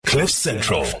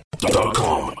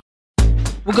CliffCentral.com.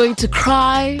 We're going to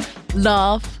cry,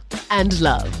 laugh, and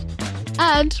love.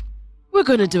 And we're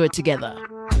going to do it together.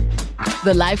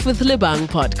 The Life with Lebang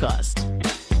podcast.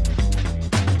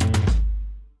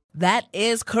 That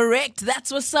is correct.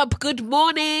 That's what's up. Good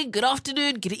morning, good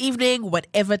afternoon, good evening,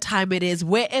 whatever time it is,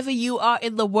 wherever you are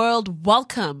in the world.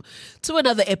 Welcome to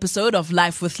another episode of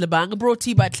Life with Lebang, brought to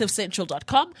you by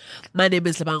CliffCentral.com. My name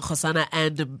is Lebang Khosana,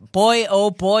 and boy, oh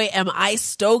boy, am I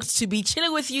stoked to be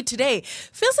chilling with you today.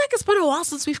 Feels like it's been a while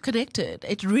since we've connected.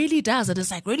 It really does. And it's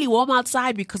like really warm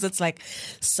outside because it's like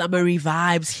summery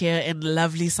vibes here in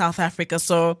lovely South Africa.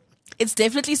 So it's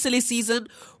definitely silly season.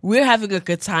 We're having a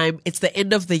good time. It's the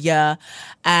end of the year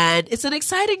and it's an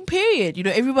exciting period. You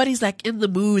know, everybody's like in the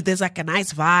mood. There's like a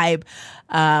nice vibe,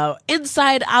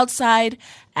 inside, outside.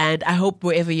 And I hope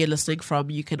wherever you're listening from,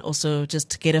 you can also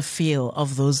just get a feel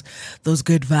of those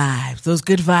good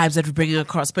vibes that we're bringing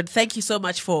across. But thank you so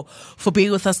much for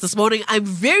being with us this morning. I'm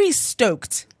very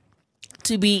stoked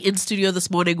to be in studio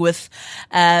this morning with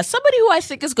somebody who I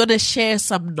think is going to share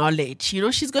some knowledge. You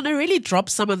know, she's going to really drop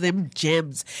some of them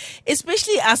gems,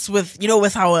 especially us with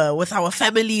our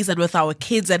families and with our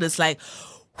kids. And it's like,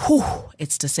 whew,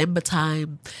 it's December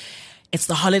time. It's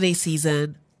the holiday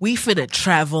season. We finna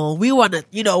travel. We want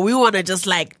to just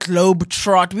like globe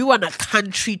trot. We want a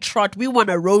country trot. We want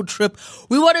a road trip.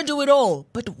 We want to do it all.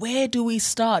 But where do we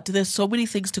start? There's so many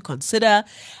things to consider.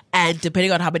 And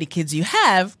depending on how many kids you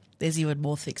have, there's even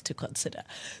more things to consider.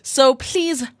 So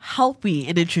please help me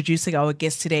in introducing our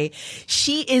guest today.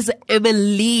 She is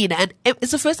Emilene, and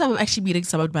it's the first time I'm actually meeting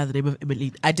someone by the name of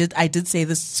Emilene. I did say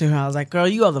this to her. I was like, girl,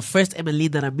 you are the first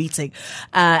Emilene that I'm meeting.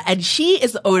 And she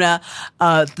is the owner,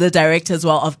 the director as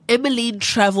well of Emilene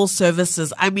Travel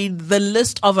Services. I mean, the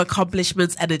list of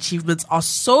accomplishments and achievements are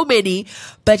so many,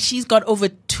 but she's got over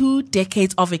 2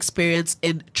 decades of experience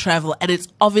in travel. And it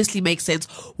obviously makes sense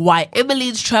why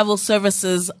Emilene's Travel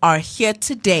Services are here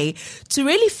today to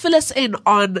really fill us in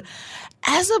on,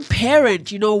 as a parent,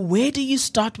 you know, where do you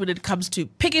start when it comes to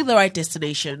picking the right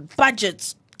destination,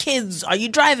 budgets, kids, are you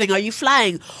driving, are you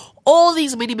flying, all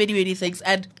these many things,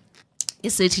 and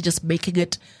essentially just making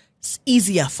it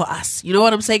easier for us. You know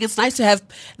what I'm saying? It's nice to have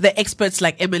the experts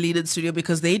like Emilene in studio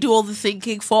because they do all the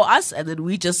thinking for us and then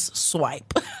we just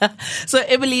swipe. So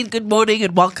Emilene, good morning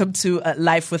and welcome to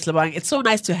Life with Lebang. It's so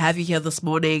nice to have you here this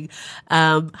morning.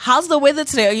 How's the weather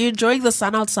today? Are you enjoying the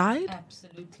sun outside?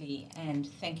 Absolutely. And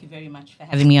thank you very much for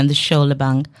having me on the show,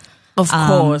 Lebang. Of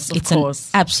course. It's an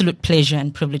absolute pleasure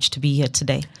and privilege to be here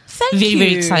today. Thank you.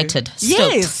 Very excited.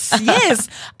 Yes, yes.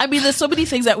 I mean, there's so many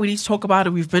things that we need to talk about,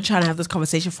 and we've been trying to have this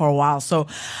conversation for a while. So,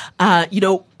 you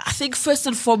know, I think first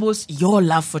and foremost, your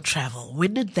love for travel.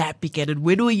 When did that begin? And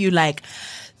when were you like,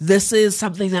 this is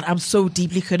something that I'm so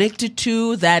deeply connected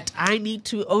to that I need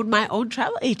to own my own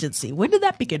travel agency? When did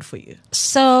that begin for you?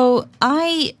 So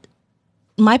my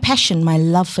passion, my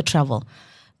love for travel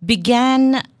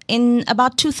began in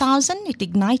about 2000. It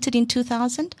ignited in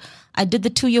 2000. I did the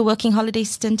 2-year working holiday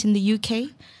stint in the UK.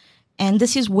 And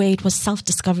this is where it was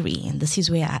self-discovery. And this is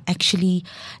where I actually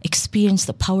experienced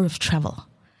the power of travel.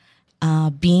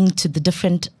 Being to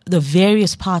the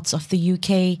various parts of the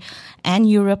UK and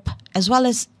Europe, as well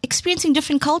as experiencing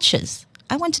different cultures.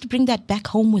 I wanted to bring that back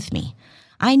home with me.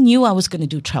 I knew I was going to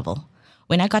do travel.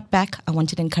 When I got back, I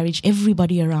wanted to encourage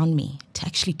everybody around me to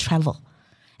actually travel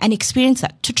and experience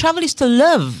that. To travel is to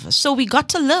live. So we got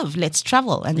to live. Let's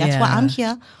travel. And that's why I'm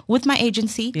here with my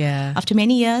agency after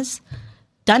many years.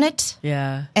 Done it.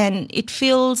 Yeah. And it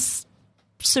feels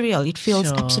surreal. It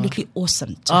feels absolutely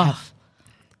awesome to have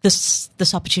this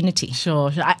opportunity.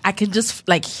 Sure. I can just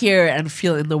like hear and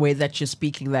feel in the way that you're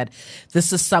speaking that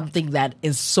this is something that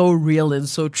is so real and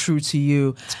so true to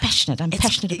you. It's passionate. I'm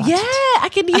passionate about it. Yeah, I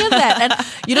can hear that. And,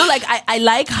 you know, like I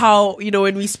like how, you know,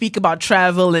 when we speak about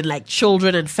travel and like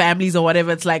children and families or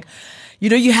whatever, it's like, you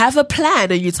know, you have a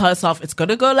plan and you tell yourself it's going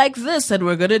to go like this and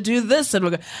we're going to do this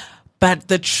and but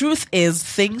the truth is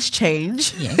things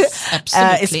change. Yes,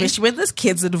 absolutely. Especially when there's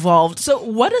kids involved. So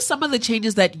what are some of the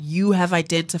changes that you have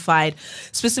identified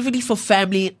specifically for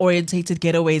family-orientated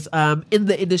getaways in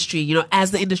the industry, you know,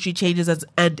 as the industry changes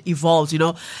and evolves, you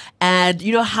know? And,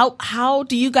 you know, how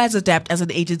do you guys adapt as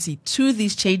an agency to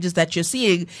these changes that you're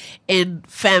seeing in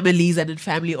families and in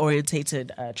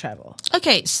family-orientated travel?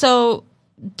 Okay, so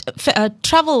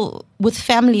travel with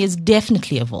family has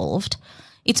definitely evolved.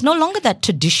 It's no longer that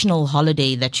traditional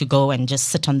holiday that you go and just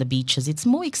sit on the beaches. It's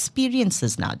more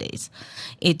experiences nowadays.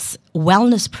 It's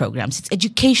wellness programs. It's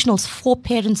educationals for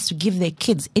parents to give their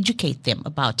kids, educate them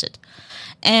about it.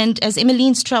 And as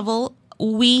Emilene's Travel,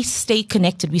 we stay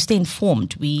connected. We stay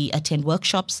informed. We attend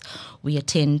workshops. We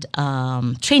attend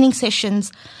training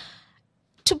sessions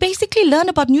to basically learn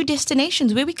about new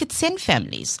destinations where we could send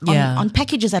families on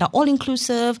packages that are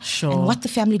all-inclusive and what the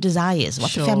family desires,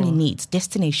 what the family needs,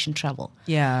 destination travel.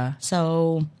 Yeah.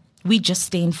 So we just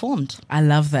stay informed. I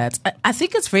love that. I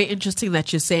think it's very interesting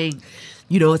that you're saying,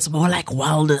 you know, it's more like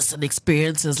wellness and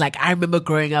experiences. Like I remember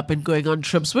growing up and going on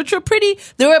trips, which were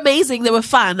they were amazing. They were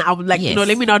fun. I would like, you know,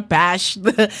 let me not bash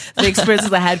the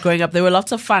experiences I had growing up. They were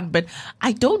lots of fun, but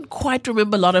I don't quite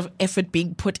remember a lot of effort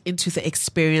being put into the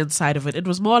experience side of it. It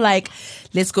was more like,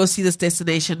 let's go see this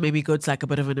destination, maybe go to like a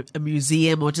bit of a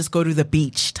museum or just go to the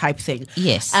beach type thing.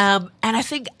 Yes. And I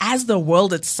think as the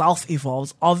world itself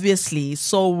evolves, obviously,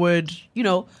 so would, you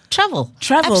know, Travel,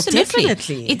 absolutely.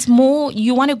 Definitely. It's more,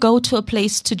 you want to go to a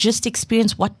place to just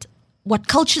experience what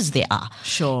cultures there are.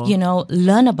 Sure. You know,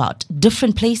 learn about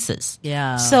different places.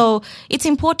 Yeah. So it's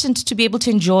important to be able to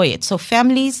enjoy it. So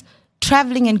families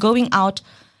traveling and going out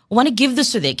want to give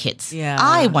this to their kids. Yeah.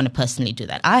 I want to personally do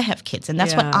that. I have kids, and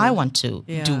that's what I want to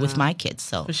do with my kids.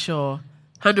 So for sure.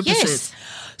 100%. Yes.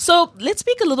 So let's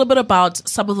speak a little bit about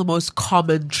some of the most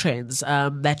common trends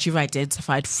that you've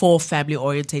identified for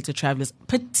family-orientated travelers,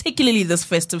 particularly this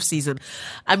festive season.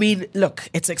 I mean, look,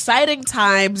 it's exciting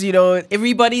times. You know,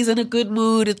 everybody's in a good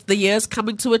mood. The year's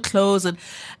coming to a close, and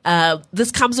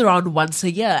this comes around once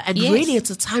a year. And really, it's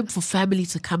a time for family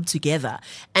to come together.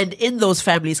 And in those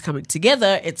families coming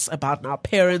together, it's about our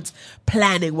parents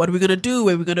planning what we're going to do,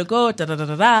 where we're going to go,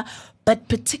 da-da-da-da-da. But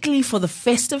particularly for the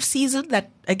festive season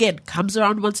that, again, comes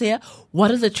around once a year,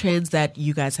 what are the trends that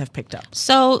you guys have picked up?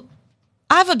 So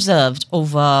I've observed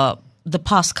over the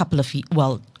past couple of years,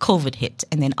 well, COVID hit,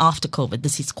 and then after COVID,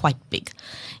 this is quite big.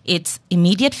 It's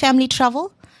immediate family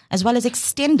travel as well as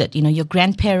extended. You know, your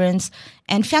grandparents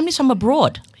and families from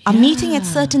abroad are meeting at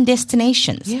certain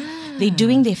destinations. Yeah. They're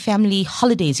doing their family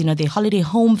holidays, you know, their holiday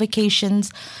home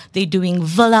vacations. They're doing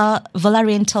villa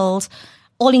rentals,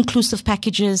 all-inclusive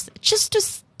packages, just to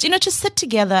sit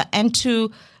together and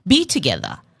to be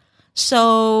together.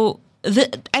 So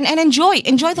and enjoy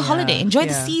the holiday, enjoy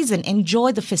the season,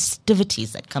 enjoy the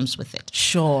festivities that comes with it.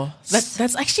 Sure,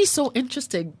 that's actually so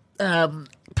interesting.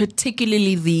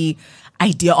 Particularly the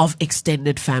idea of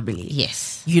extended family.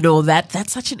 Yes, you know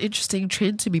that's such an interesting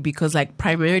trend to me because like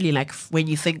primarily like when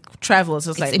you think travel, it's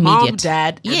just like immediate. Mom,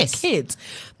 dad, and kids,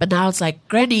 but now it's like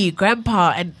granny,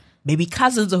 grandpa, and maybe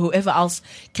cousins or whoever else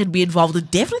can be involved. And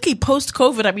definitely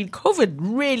post-COVID, I mean, COVID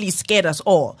really scared us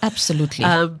all. Absolutely.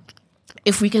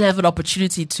 If we can have an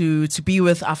opportunity to be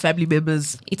with our family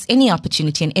members. It's any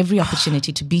opportunity and every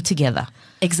opportunity to be together.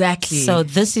 Exactly. So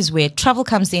this is where travel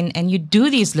comes in, and you do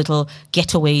these little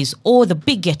getaways or the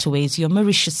big getaways, your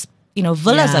Mauritius, you know,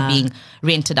 villas are being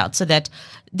rented out so that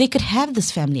they could have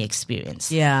this family experience.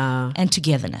 Yeah. And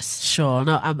togetherness. Sure.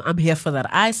 No, I'm here for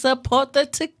that. I support the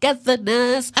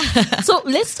togetherness. So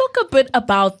let's talk a bit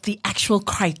about the actual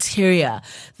criteria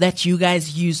that you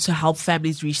guys use to help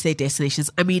families reach their destinations.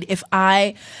 I mean, if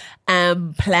I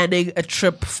am planning a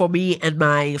trip for me and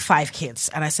my 5 kids,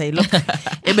 and I say, look,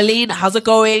 Emilene, how's it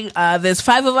going? There's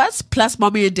 5 of us plus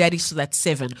mommy and daddy, so that's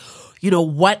 7. You know,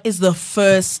 what is the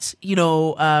first, you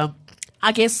know,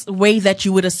 I guess, way that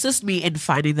you would assist me in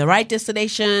finding the right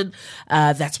destination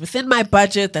that's within my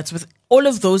budget, that's with all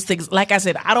of those things. Like I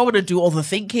said, I don't want to do all the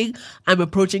thinking. I'm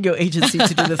approaching your agency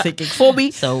to do the thinking for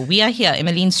me. So we are here,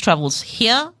 Emilene's Travels,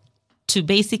 here to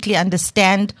basically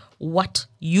understand what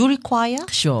you require.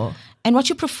 Sure. And what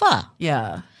you prefer.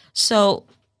 Yeah. So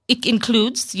it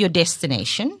includes your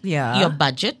destination, your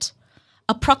budget,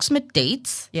 approximate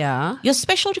dates, your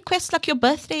special requests like your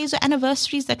birthdays or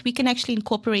anniversaries that we can actually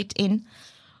incorporate in.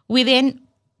 We then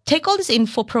take all this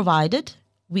info provided.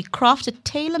 We craft a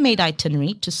tailor-made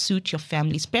itinerary to suit your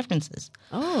family's preferences.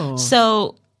 Oh.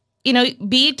 So, you know,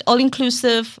 be it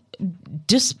all-inclusive,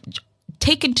 just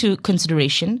take into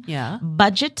consideration.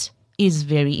 Budget is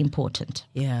very important.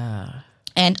 Yeah.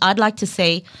 And I'd like to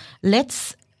say,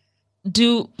 let's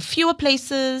do fewer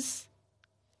places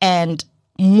and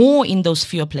more in those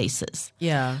fewer places.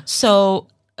 Yeah. So,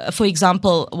 for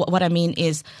example, what I mean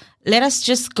is, let us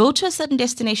just go to a certain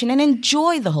destination and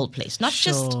enjoy the whole place, not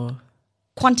just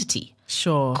quantity.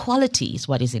 Sure. Quality is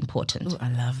what is important. Ooh, I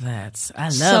love that. I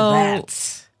love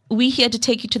that. We're here to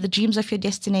take you to the dreams of your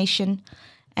destination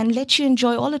and let you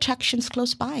enjoy all attractions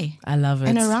close by. I love it.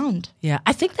 And around. Yeah.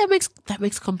 I think that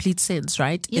makes complete sense,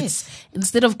 right? Yes.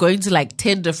 Instead of going to like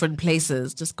 10 different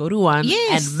places, just go to one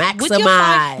and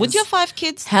maximize. With your 5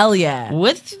 kids. Hell yeah.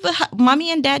 With the mommy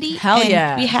and daddy. Hell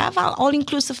yeah. We have our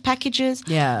all-inclusive packages.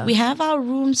 Yeah. We have our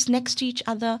rooms next to each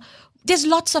other. there's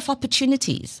lots of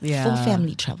opportunities Yeah. for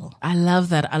family travel. I love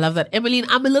that. I love that. Emilene,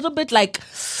 I'm a little bit like,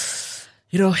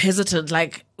 hesitant.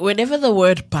 Like whenever the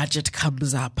word budget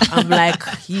comes up, I'm like,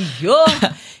 yo,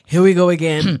 here we go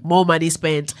again. More money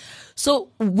spent. So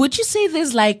would you say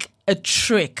there's like a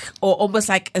trick or almost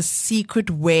like a secret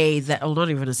way that, well, not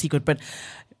even a secret, but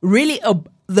really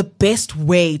the best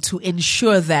way to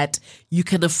ensure that you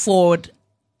can afford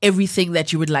everything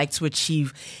that you would like to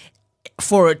achieve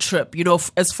for a trip,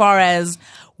 as far as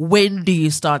when do you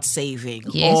start saving,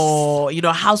 Yes. or,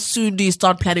 how soon do you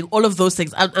start planning, all of those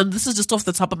things. And this is just off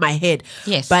the top of my head.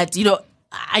 Yes. But,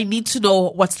 I need to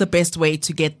know what's the best way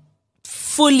to get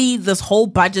fully this whole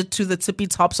budget to the tippy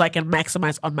top so I can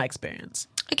maximize on my experience.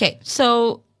 Okay,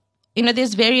 so,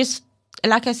 there's various,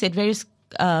 like I said, various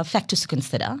factors to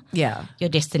consider. Yeah. Your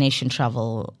destination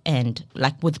travel and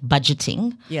like with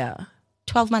budgeting, Yeah.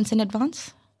 12 months in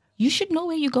advance, you should know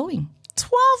where you're going.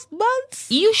 12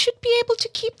 months? You should be able to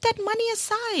keep that money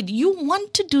aside. You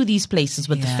want to do these places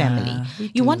with the family.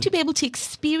 You want to be able to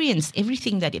experience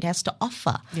everything that it has to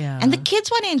offer. Yeah. And the kids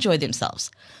want to enjoy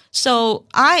themselves. So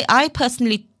I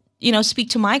personally, speak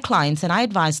to my clients and I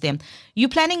advise them, you're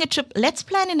planning a trip, let's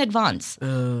plan in advance.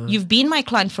 You've been my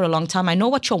client for a long time. I know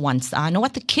what your wants are. I know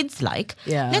what the kids like.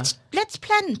 Yeah. Let's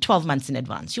plan 12 months in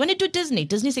advance. You want to do Disney.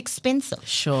 Disney's expensive.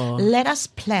 Sure. Let us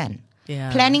plan.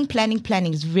 Yeah. Planning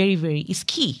is is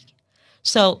key.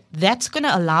 So that's going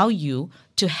to allow you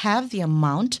to have the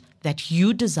amount that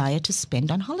you desire to spend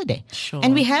on holiday. Sure.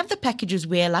 And we have the packages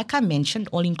where, like I mentioned,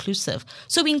 all inclusive.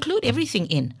 So we include everything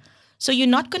in. So you're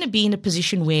not going to be in a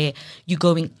position where you're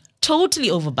going totally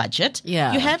over budget.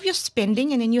 Yeah. You have your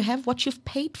spending and then you have what you've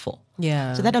paid for.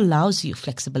 Yeah. So that allows you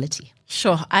flexibility.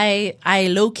 Sure. I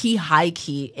low-key,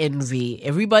 high-key envy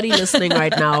everybody listening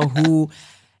right now who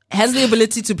has the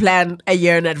ability to plan a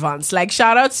year in advance. Like,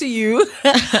 shout out to you.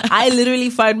 I literally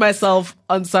find myself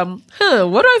on some,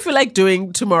 what do I feel like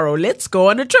doing tomorrow? Let's go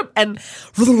on a trip. And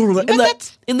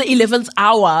in the 11th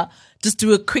hour, just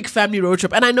do a quick family road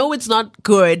trip. And I know it's not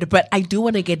good, but I do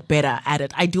want to get better at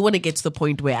it. I do want to get to the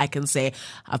point where I can say,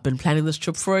 I've been planning this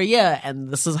trip for a year and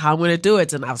this is how I'm going to do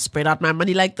it. And I've spread out my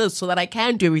money like this so that I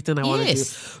can do everything I want to do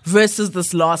Yes. versus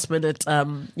this last minute,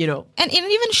 And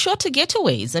even shorter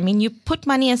getaways. I mean, you put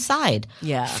money aside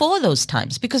for those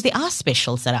times because there are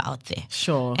specials that are out there.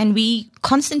 Sure. And we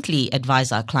constantly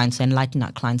advise our clients and enlighten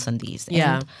our clients on these.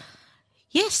 Yeah.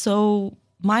 And so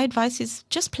my advice is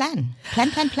just plan.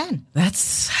 Plan. That's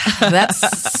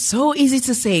so easy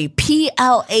to say.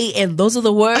 PLAN. Those are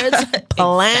the words.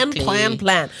 Plan, Exactly.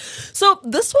 plan. So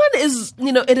this one is,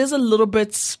 it is a little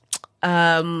bit,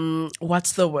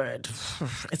 what's the word?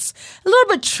 It's a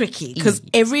little bit tricky because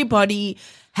everybody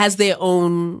has their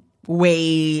own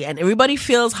way and everybody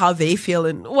feels how they feel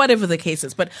and whatever the case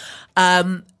is. But,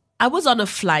 I was on a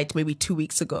flight maybe 2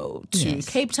 weeks ago to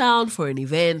Cape Town for an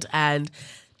event, and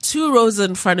 2 rows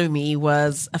in front of me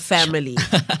was a family.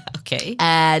 Okay.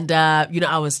 And,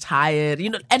 I was tired,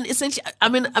 and essentially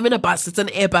I'm in a bus. It's an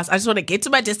Airbus. I just want to get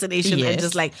to my destination and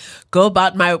just like go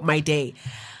about my day.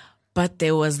 But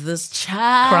there was this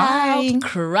child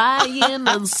crying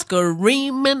and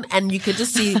screaming, and you could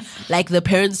just see like the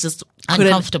parents just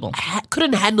Uncomfortable.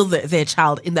 couldn't handle their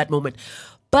child in that moment.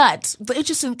 But the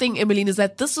interesting thing, Emilene, is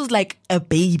that this was like a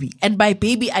baby. And by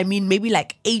baby, I mean maybe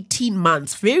like 18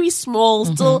 months. Very small,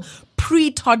 still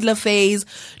pre-toddler phase.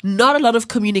 Not a lot of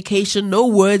communication, no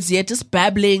words yet, just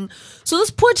babbling. So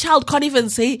this poor child can't even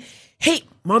say, hey,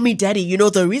 mommy, daddy,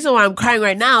 the reason why I'm crying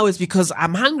right now is because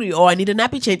I'm hungry or I need a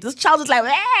nappy change. This child is like,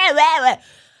 wah, wah,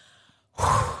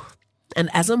 wah. And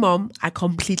as a mom, I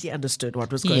completely understood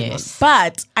what was going on.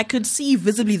 But I could see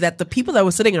visibly that the people that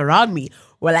were sitting around me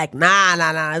were like,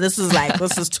 nah, this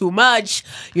is too much.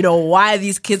 Why are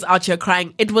these kids out here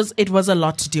crying? It was a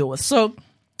lot to deal with. So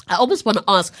I almost want to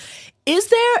ask, is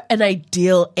there an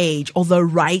ideal age or the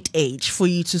right age for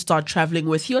you to start traveling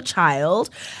with your child,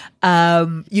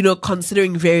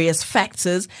 considering various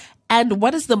factors? And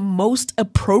what is the most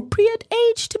appropriate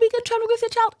age to begin traveling with your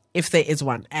child, if there is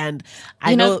one? And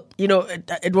I know,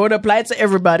 it won't apply to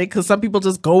everybody because some people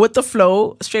just go with the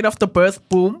flow, straight off the birth,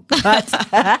 boom. But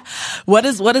what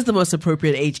is the most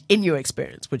appropriate age in your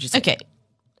experience, would you say? Okay.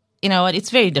 You know what? It's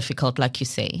very difficult, like you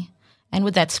say. And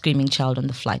with that screaming child on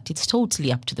the flight, it's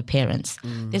totally up to the parents.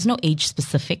 There's no age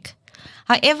specific.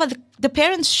 However, the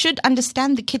parents should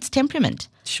understand the kid's temperament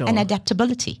and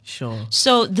adaptability. Sure.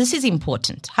 So this is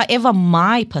important. However,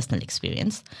 my personal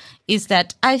experience is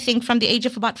that I think from the age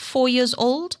of about 4 years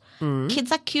old,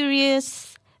 kids are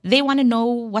curious. They want to know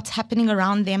what's happening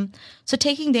around them. So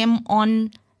taking them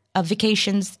on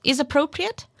vacations is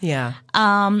appropriate. Yeah.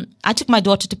 I took my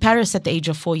daughter to Paris at the age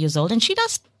of 4 years old, and she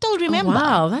does still remember.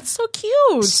 Wow, that's so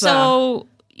cute. So,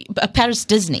 Paris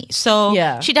Disney. So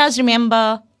she does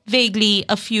remember vaguely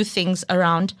a few things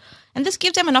around, and this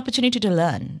gives them an opportunity to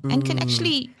learn and can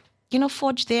actually,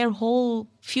 forge their whole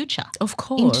future, of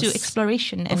course, into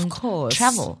exploration and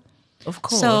travel. Of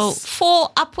course. So 4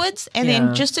 upwards, and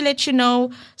then just to let you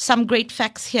know some great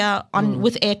facts here on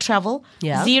with air travel.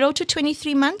 0 to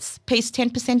 23 months pays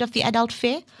 10% of the adult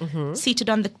fare, seated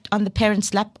on the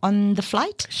parent's lap on the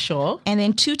flight. Sure. And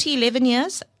then 2 to 11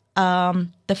 years,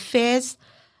 the fares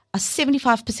are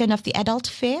 75% of the adult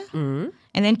fare. And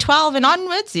then 12 and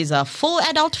onwards is a full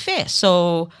adult fare.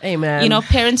 So, Amen.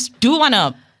 Parents do want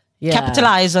to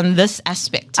capitalize on this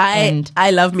aspect. I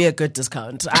love me a good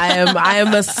discount. I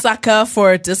am a sucker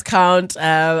for a discount.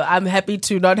 I'm happy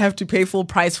to not have to pay full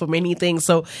price for many things.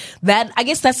 So that, I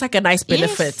guess that's like a nice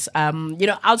benefit.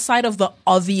 Yes. Outside of the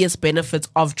obvious benefits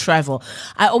of travel,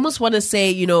 I almost want to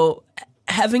say,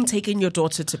 having taken your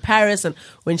daughter to Paris and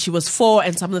when she was 4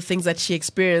 and some of the things that she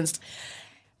experienced,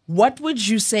 what would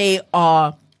you say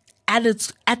are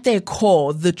at their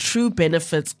core the true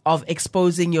benefits of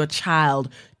exposing your child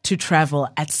to travel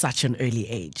at such an early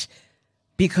age?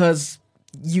 Because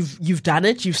you've done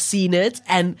it, you've seen it,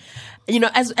 and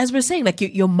as we're saying, like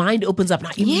your mind opens up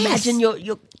now. Imagine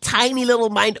your tiny little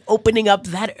mind opening up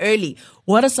that early.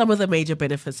 What are some of the major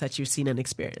benefits that you've seen and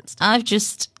experienced? I've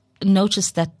just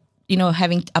noticed that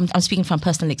I'm speaking from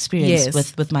personal experience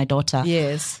with my daughter.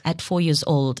 Yes, at 4 years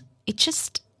old, it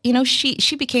just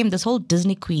she became this whole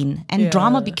Disney queen, and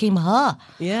drama became her.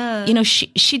 Yeah.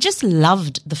 She just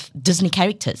loved the Disney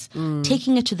characters,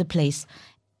 taking her to the place,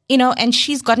 and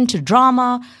she's got into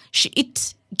drama.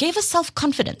 It gave her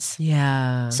self-confidence.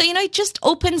 Yeah. So, it just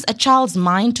opens a child's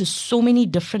mind to so many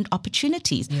different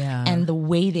opportunities. Yeah. And the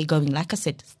way they're going, like I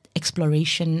said,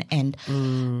 exploration and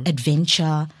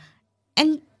adventure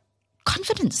and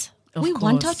confidence. We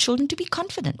want our children to be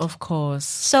confident. Of course.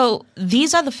 So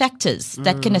these are the factors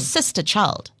that can assist a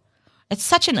child at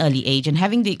such an early age, and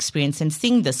having the experience and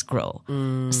seeing this grow,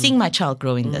 seeing my child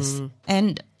grow in this.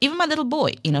 And even my little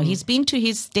boy, he's been to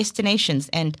his destinations,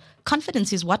 and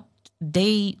confidence is what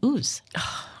they ooze.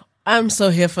 I'm so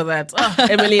here for that.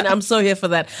 Emilene, I'm so here for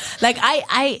that. Like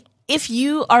if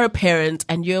you are a parent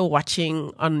and you're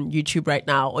watching on YouTube right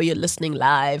now, or you're listening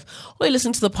live, or you're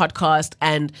listening to the podcast,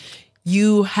 and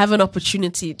you have an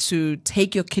opportunity to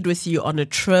take your kid with you on a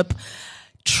trip,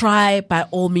 try by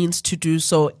all means to do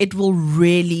so. It will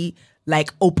really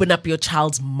open up your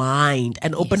child's mind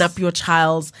and open up your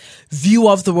child's view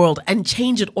of the world and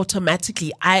change it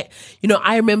automatically. I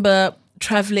remember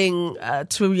traveling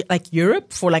to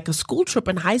Europe for a school trip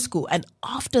in high school, and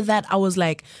after that I was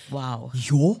like, wow,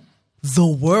 the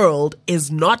world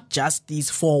is not just these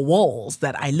 4 walls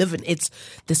that I live in.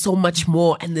 There's so much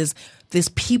more, and there's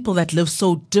people that live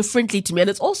so differently to me. And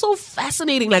it's also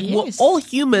fascinating. We're all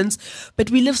humans, but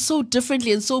we live so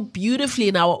differently and so beautifully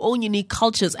in our own unique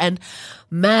cultures. And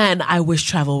man, I wish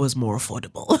travel was more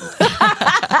affordable.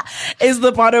 Is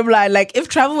the bottom line. If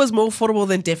travel was more affordable,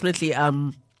 then definitely,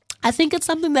 I think it's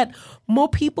something that more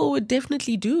people would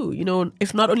definitely do,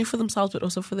 if not only for themselves, but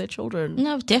also for their children.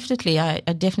 No, definitely. I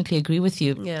definitely agree with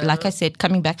you. Yeah. Like I said,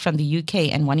 coming back from the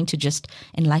UK and wanting to just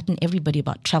enlighten everybody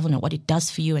about travel and what it does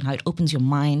for you and how it opens your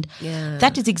mind. Yeah.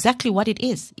 That is exactly what it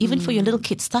is. Even for your little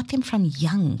kids, start them from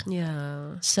young.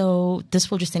 Yeah. So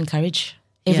this will just encourage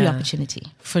every opportunity.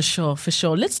 For sure.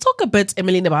 Let's talk a bit,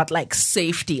 Emilene, about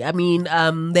safety. I mean,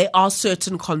 there are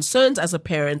certain concerns as a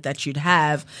parent that you'd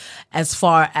have as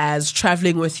far as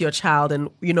traveling with your child and,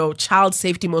 child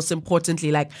safety most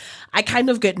importantly. I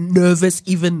kind of get nervous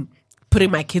even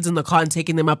putting my kids in the car and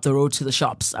taking them up the road to the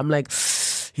shops. I'm like,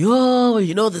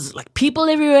 there's people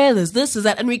everywhere, there's this, there's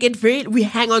that, and we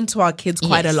hang on to our kids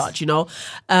quite a lot,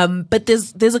 but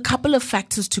there's a couple of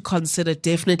factors to consider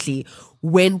definitely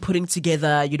when putting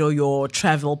together, your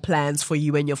travel plans for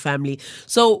you and your family.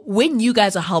 So when you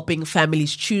guys are helping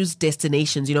families choose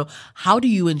destinations, how do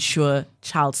you ensure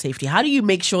child safety? How do you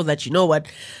make sure that,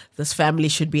 this family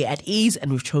should be at ease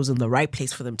and we've chosen the right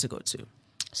place for them to go to?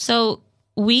 So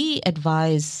we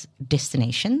advise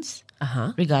destinations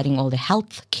regarding all the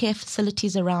health care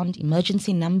facilities around,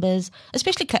 emergency numbers,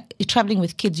 especially traveling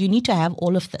with kids. You need to have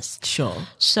all of this. Sure.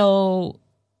 So,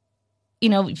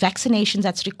 vaccinations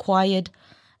that's required,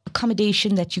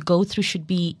 accommodation that you go through should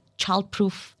be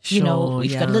childproof. Sure,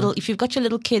 if you've got your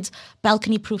little kids,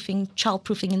 balcony proofing, child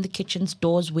proofing in the kitchens,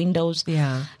 doors, windows.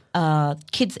 Yeah.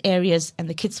 Kids areas and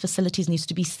the kids facilities needs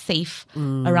to be safe.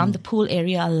 Around the pool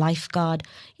area, a lifeguard.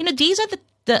 These are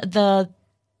the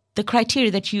the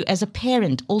criteria that you as a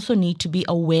parent also need to be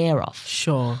aware of.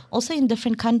 Sure. Also in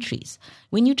different countries,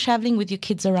 when you're traveling with your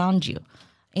kids around you,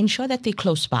 ensure that they're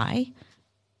close by,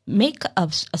 make a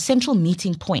central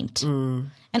meeting point,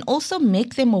 and also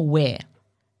make them aware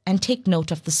and take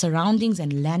note of the surroundings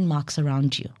and landmarks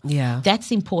around you. Yeah.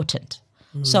 That's important.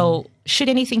 So should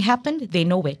anything happen, they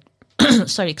know where,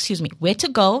 where to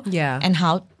go and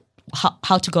how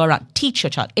to go around. Teach your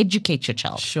child, educate your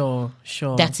child. Sure.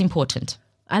 That's important.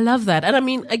 I love that. And I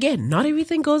mean, again, not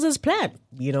everything goes as planned.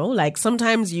 You know, like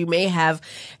sometimes you may have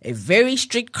a very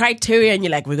strict criteria and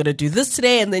you're like, we're going to do this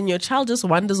today. And then your child just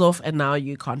wanders off and now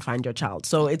you can't find your child.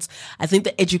 So I think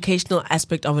the educational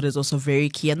aspect of it is also very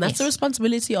key. And that's the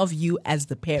responsibility of you as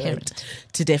the parent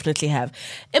to definitely have.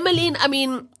 Emilene, I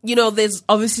mean, you know, there's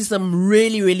obviously some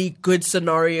really, really good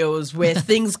scenarios where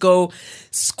things go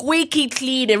squeaky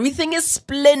clean. Everything is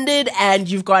splendid and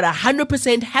you've got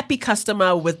 100% happy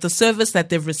customer with the service that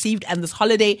they've received. And this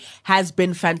holiday has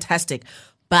been fantastic.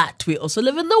 But we also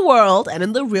live in the world, and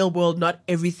in the real world, not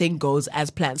everything goes as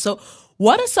planned. So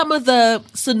what are some of the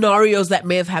scenarios that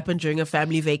may have happened during a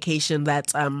family vacation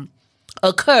that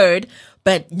occurred,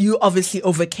 but you obviously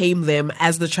overcame them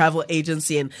as the travel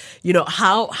agency? And, you know,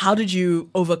 how did you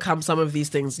overcome some of these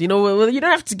things? You know, well, you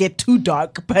don't have to get too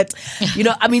dark, but, you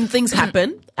know, I mean, things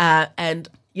happen. And,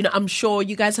 you know, I'm sure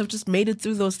you guys have just made it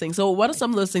through those things. So what are some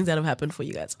of those things that have happened for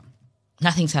you guys?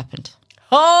 Nothing's happened.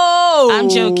 Oh, I'm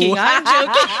joking.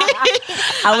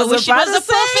 I wish it was a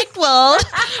perfect world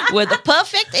with a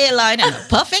perfect airline and a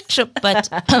perfect trip. But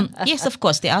yes, of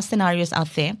course, there are scenarios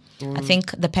out there. I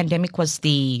think the pandemic was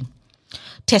the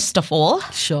test of all.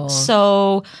 Sure.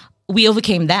 So we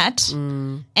overcame that.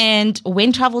 And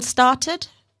when travel started,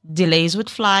 delays with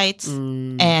flights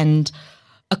and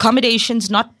accommodations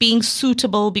not being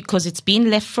suitable because it's been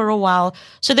left for a while.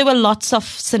 So there were lots of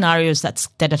scenarios that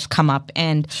have come up.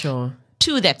 And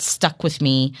two that stuck with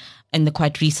me in the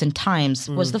quite recent times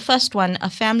was the first one. A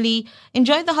family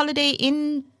enjoyed the holiday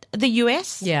in the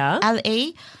US,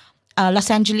 LA,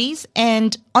 Los Angeles,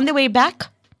 and on their way back,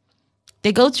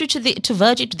 they go through to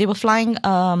Virgin. They were flying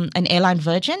an airline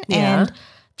Virgin, and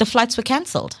the flights were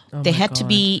cancelled. They had to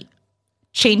be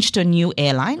changed to a new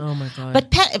airline. Oh my God.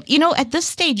 But, you know, at this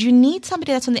stage, you need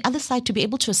somebody that's on the other side to be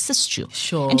able to assist you.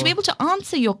 And to be able to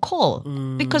answer your call.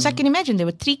 Because I can imagine there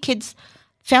were 3 kids,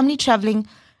 family traveling.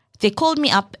 They called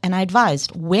me up and I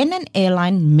advised when an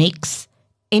airline makes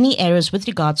any errors with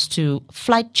regards to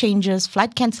flight changes,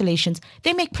 flight cancellations,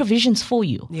 they make provisions for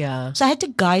you. So I had to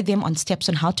guide them on steps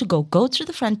on how to go through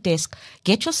the front desk,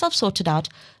 get yourself sorted out.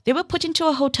 They were put into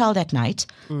a hotel that night,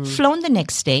 flown the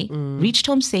next day, reached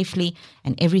home safely,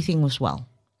 and everything was well.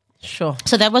 So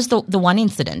that was the one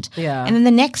incident. And then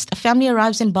the next, a family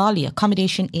arrives in Bali.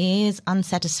 Accommodation is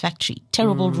unsatisfactory.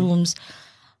 Terrible rooms.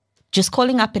 Just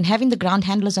calling up and having the ground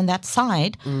handlers on that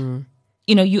side,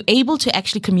 you know, you're able to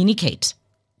actually communicate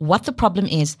what the problem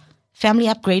is. Family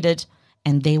upgraded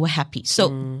and they were happy.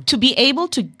 So to be able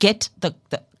to get the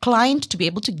client to be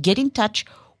able to get in touch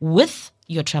with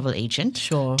your travel agent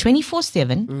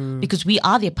 24/7, because we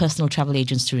are their personal travel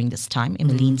agents during this time.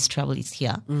 Emilene's Travel is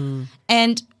here.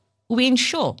 And we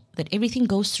ensure that everything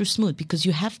goes through smooth because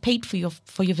you have paid for your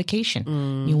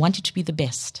vacation. You want it to be the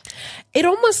best. It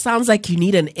almost sounds like you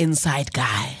need an inside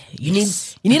guy. You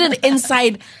need an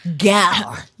inside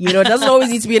gal. You know, it doesn't always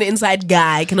need to be an inside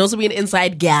guy. It can also be an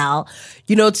inside gal,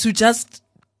 you know, to just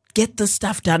get the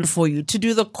stuff done for you, to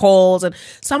do the calls, and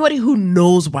somebody who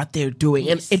knows what they're doing.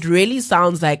 And it really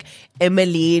sounds like,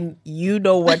 Emilene, you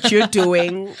know what you're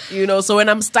doing, you know. So when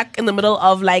I'm stuck in the middle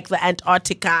of like the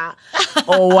Antarctica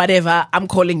or whatever, I'm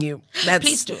calling you.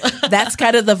 Please do. That's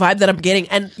kind of the vibe that I'm getting.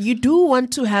 And you do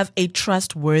want to have a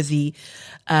trustworthy,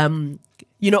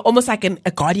 you know, almost like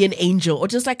a guardian angel or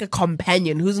just like a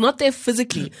companion who's not there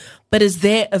physically, but is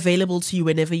there available to you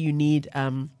whenever you need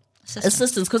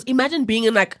assistance. Because imagine being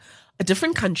in like a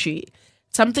different country,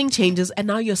 something changes and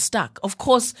now you're stuck. Of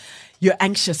course, you're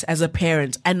anxious as a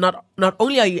parent, and not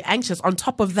only are you anxious, on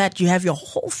top of that, you have your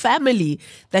whole family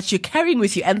that you're carrying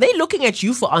with you, and they're looking at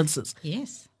you for answers.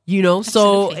 Yes. You know,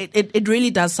 Absolutely. so it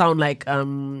really does sound like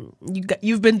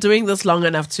you've been doing this long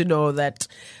enough to know that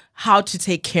how to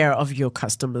take care of your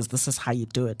customers. This is how you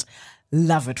do it.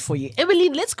 Love it for you.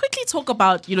 Emilene, let's quickly talk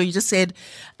about, you know, you just said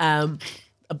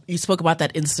you spoke about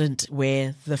that incident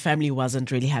where the family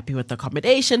wasn't really happy with the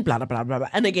accommodation, blah, blah, blah, blah, blah.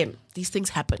 And again, these things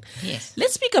happen. Yes.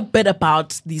 Let's speak a bit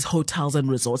about these hotels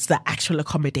and resorts, the actual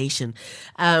accommodation.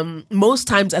 Most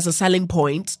times as a selling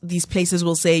point, these places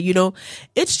will say, you know,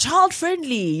 it's child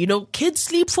friendly, you know, kids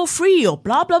sleep for free or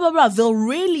blah, blah, blah, blah. They'll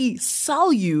really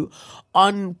sell you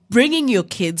on bringing your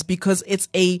kids because it's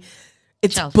a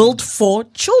it's Child built for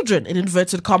children, in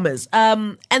inverted commas.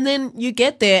 And then you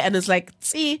get there and it's like,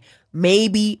 see,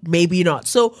 maybe not.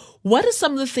 So what are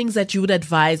some of the things that you would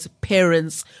advise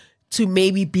parents to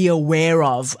maybe be aware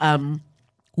of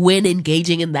when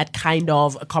engaging in that kind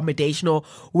of accommodation, or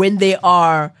when they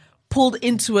are pulled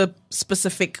into a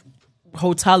specific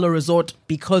hotel or resort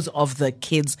because of the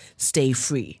kids stay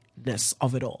freeness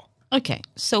of it all? Okay,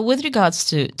 so with regards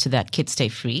to that kids stay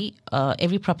free,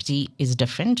 every property is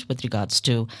different with regards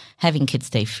to having kids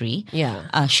stay free.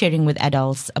 Yeah. Sharing with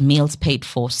adults, meals paid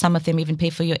for. Some of them even pay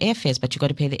for your airfares, but you got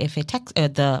to pay the airfare tax,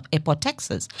 the airport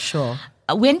taxes. Sure.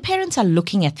 When parents are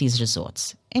looking at these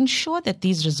resorts, ensure that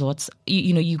these resorts,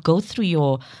 you go through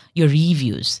your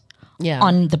reviews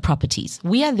on the properties.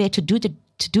 We are there to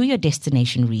do your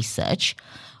destination research.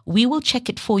 We will check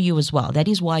it for you as well. That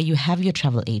is why you have your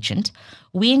travel agent.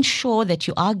 We ensure that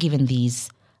you are given these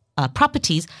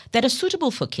properties that are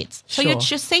suitable for kids. So Sure.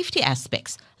 your safety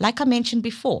aspects, like I mentioned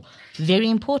before, very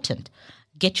important.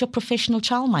 Get your professional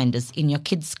childminders in your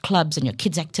kids' clubs and your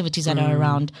kids' activities that are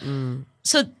around.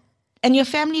 So, and your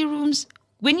family rooms,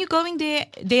 when you're going there,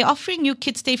 they're offering you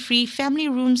kids stay free. Family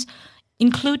rooms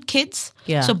include kids.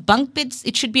 Yeah. So bunk beds,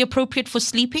 it should be appropriate for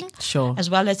sleeping. Sure. As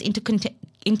well as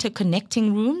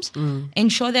interconnecting rooms.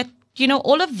 Ensure that,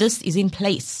 all of this is in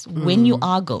place when you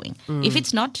are going. If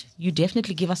it's not, you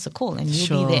definitely give us a call and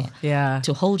we'll be there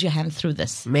to hold your hand through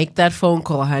this. Make that phone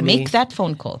call, honey. Make that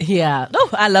phone call. Yeah. No,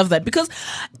 I love that, because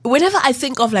whenever I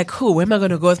think of like, where am I going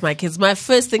to go with my kids? My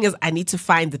first thing is I need to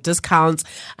find the discounts.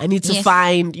 I need to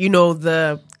find,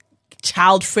 the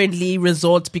child-friendly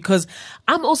resorts, because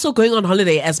I'm also going on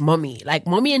holiday as mommy. Like,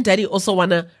 mommy and daddy also want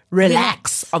to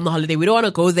relax on the holiday. We don't want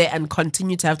to go there and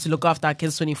continue to have to look after our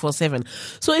kids 24/7.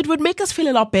 So it would make us feel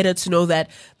a lot better to know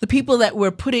that the people that we're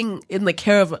putting in the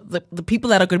care of, the people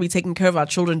that are going to be taking care of our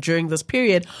children during this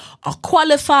period are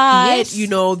qualified.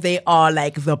 Yes. They are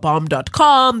like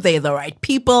thebomb.com. They're the right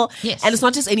people. Yes. And it's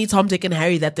not just any Tom, Dick, and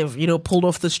Harry that they've, pulled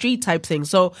off the street type thing.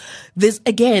 So this,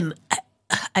 again,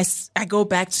 I go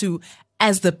back to,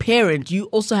 as the parent, you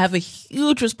also have a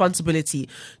huge responsibility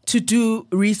to do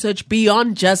research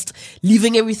beyond just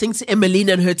leaving everything to Emilene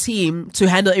and her team to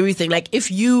handle everything. Like,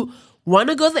 if you want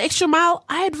to go the extra mile,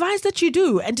 I advise that you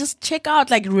do, and just check out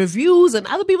like reviews and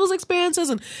other people's experiences,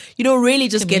 and really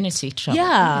just Community travel.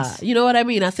 Yeah, Yes. you know what I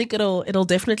mean. I think it'll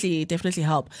definitely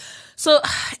help. So,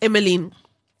 Emilene,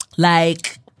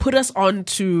 like, put us on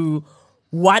to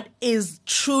what is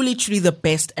truly the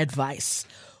best advice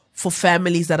for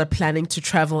families that are planning to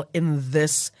travel in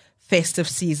this festive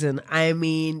season. I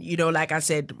mean, like I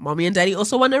said, mommy and daddy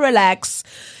also want to relax.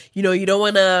 You don't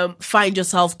want to find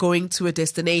yourself going to a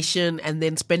destination and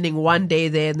then spending one day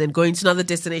there and then going to another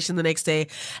destination the next day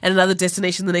and another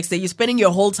destination the next day. You're spending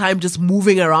your whole time just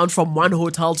moving around from one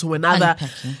hotel to another.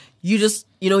 Unpacking. You just,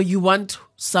 you want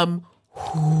some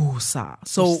whoosa.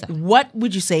 So what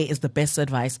would you say is the best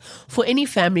advice for any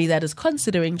family that is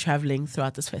considering traveling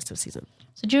throughout this festive season?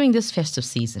 So during this festive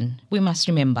season, we must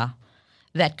remember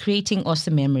that creating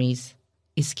awesome memories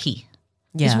is key.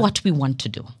 Is what we want to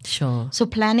do. Sure. So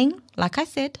planning, like I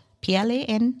said,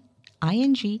 PLANING,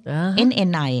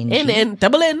 NNING. N,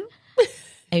 double N.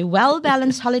 A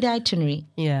well-balanced holiday itinerary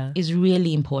Yeah. is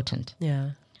really important. Yeah.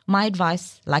 My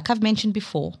advice, like I've mentioned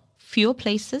before, fewer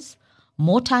places,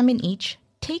 more time in each.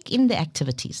 Take in the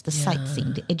activities, the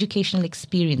sightseeing, the educational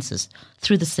experiences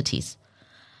through the cities.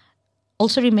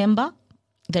 Also remember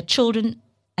that children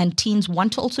and teens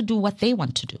want to also do what they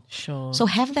want to do. Sure. So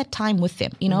have that time with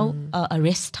them, a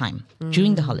rest time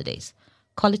during the holidays.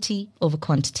 Quality over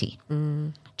quantity.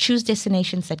 Choose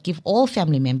destinations that give all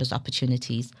family members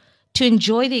opportunities to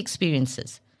enjoy the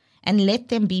experiences, and let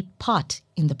them be part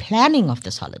in the planning of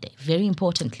this holiday, very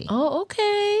importantly. Oh,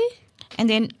 okay. And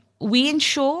then we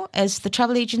ensure, as the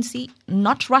travel agency,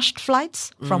 not rushed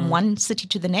flights from one city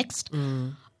to the next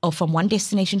or from one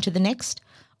destination to the next.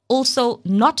 Also,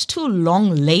 not too long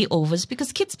layovers,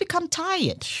 because kids become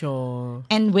tired. Sure.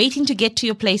 And waiting to get to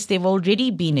your place, they've already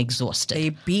been exhausted. They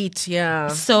beat, yeah.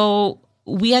 So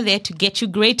we are there to get you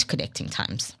great connecting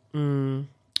times.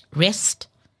 Rest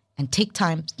and take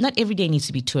time. Not every day needs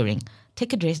to be touring.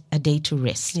 Take a day to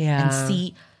rest and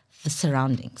see the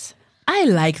surroundings. I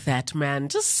like that, man.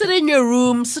 Just sit in your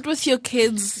room, sit with your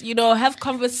kids, have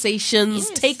conversations,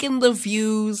 take in the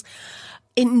views,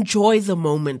 enjoy the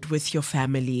moment with your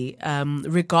family,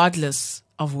 regardless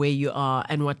of where you are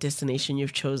and what destination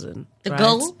you've chosen.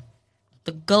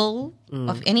 The goal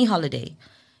of any holiday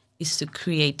is to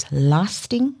create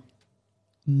lasting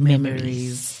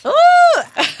memories. Oh,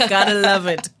 gotta love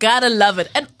it. Gotta love it.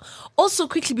 And also,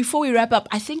 quickly, before we wrap up,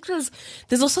 I think there's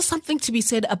also something to be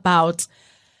said about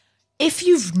if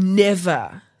you've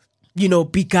never,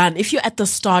 begun, if you're at the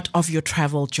start of your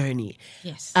travel journey,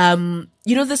 Yes.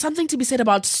 there's something to be said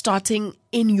about starting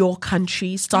in your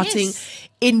country, starting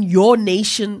in your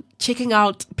nation, checking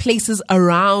out places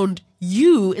around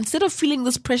you instead of feeling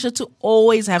this pressure to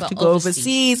always have to go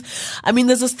overseas. I mean,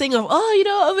 there's this thing of,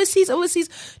 overseas,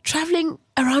 traveling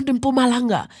around in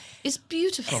Mpumalanga. It's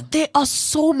beautiful. There are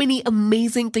so many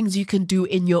amazing things you can do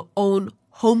in your own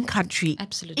home country.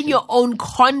 Absolutely. In your own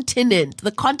continent.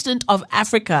 The continent of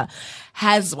Africa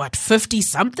has 50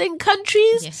 something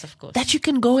countries? Yes, of course. That you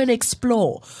can go and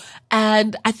explore.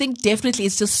 And I think definitely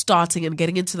it's just starting and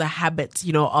getting into the habit,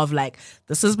 of like,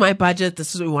 this is my budget.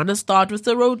 We want to start with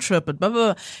the road trip and blah,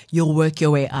 blah, blah. You'll work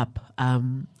your way up.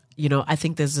 I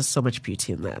think there's just so much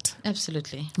beauty in that.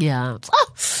 Absolutely. Yeah.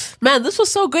 Oh, man, this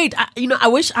was so great. I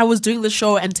wish I was doing the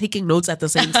show and taking notes at the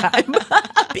same time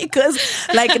because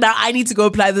now I need to go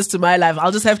apply this to my life.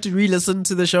 I'll just have to re-listen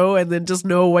to the show and then just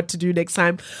know what to do next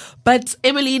time. But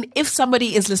Emilene, if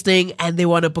somebody is listening and they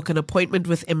want to book an appointment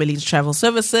with Emilene's Travel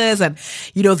Services and,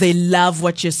 they love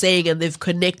what you're saying and they've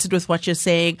connected with what you're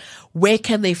saying, where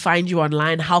can they find you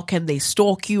online? How can they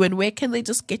stalk you and where can they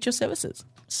just get your services?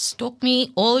 Stalk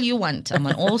me all you want. I'm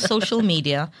on all social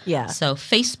media. Yeah. So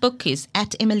Facebook is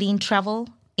at Emilene Travel.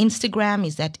 Instagram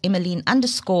is at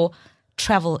Emilene_Travel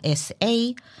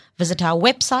SA. Visit our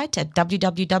website at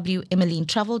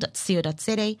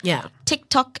www.emilenetravel.co.za. Yeah.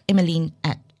 TikTok, Emilene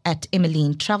at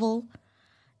Emilene Travel.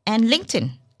 And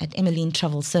LinkedIn at Emilene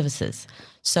Travel Services.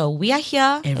 So we are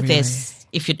here. Everywhere. There's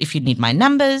if you need my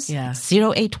numbers,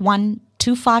 081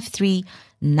 253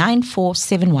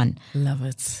 9471. Love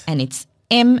it. And it's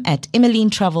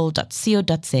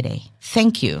em@emilenetravel.co.za.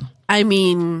 Thank you. I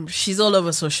mean, she's all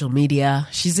over social media.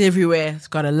 She's everywhere. She's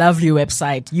got a lovely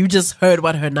website. You just heard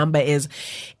what her number is.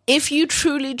 If you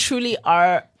truly, truly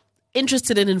are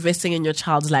interested in investing in your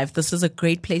child's life, this is a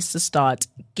great place to start.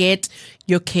 Get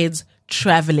your kids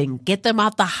traveling. Get them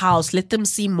out the house. Let them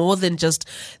see more than just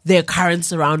their current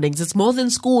surroundings. It's more than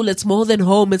school. It's more than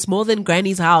home. It's more than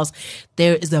granny's house.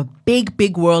 There is a big,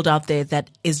 big world out there that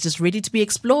is just ready to be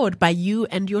explored by you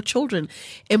and your children.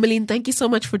 Emilene, thank you so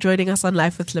much for joining us on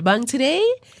Life with Lebang today.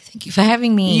 Thank you for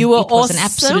having me. You were It was awesome. an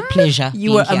absolute pleasure.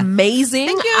 You were being here. amazing.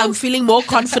 Thank you. I'm feeling more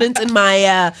confident in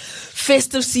my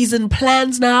festive season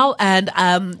plans now, and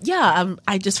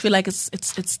I just feel like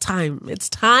it's time. It's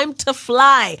time to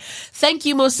fly. Thank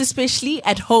you most especially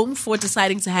at home for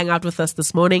deciding to hang out with us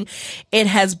this morning. It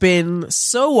has been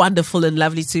so wonderful and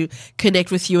lovely to connect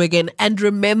with you again. And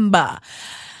remember,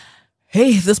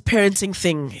 hey, this parenting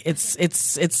thing,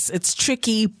 it's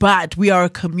tricky, but we are a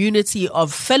community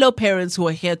of fellow parents who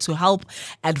are here to help,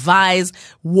 advise,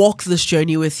 walk this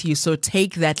journey with you. So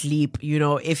take that leap.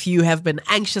 If you have been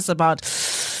anxious about,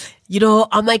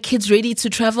 are my kids ready to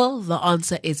travel? The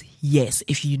answer is yes.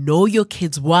 If you know your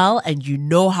kids well and you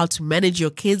know how to manage your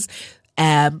kids,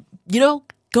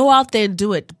 go out there and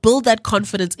do it. Build that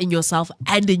confidence in yourself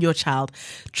and in your child.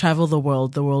 Travel the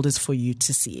world. The world is for you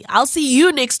to see. I'll see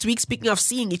you next week. Speaking of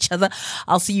seeing each other,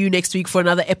 I'll see you next week for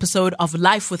another episode of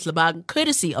Life with Lebang,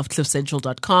 courtesy of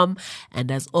cliffcentral.com.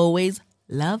 And as always,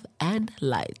 love and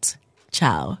light.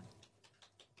 Ciao.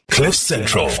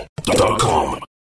 cliffcentral.com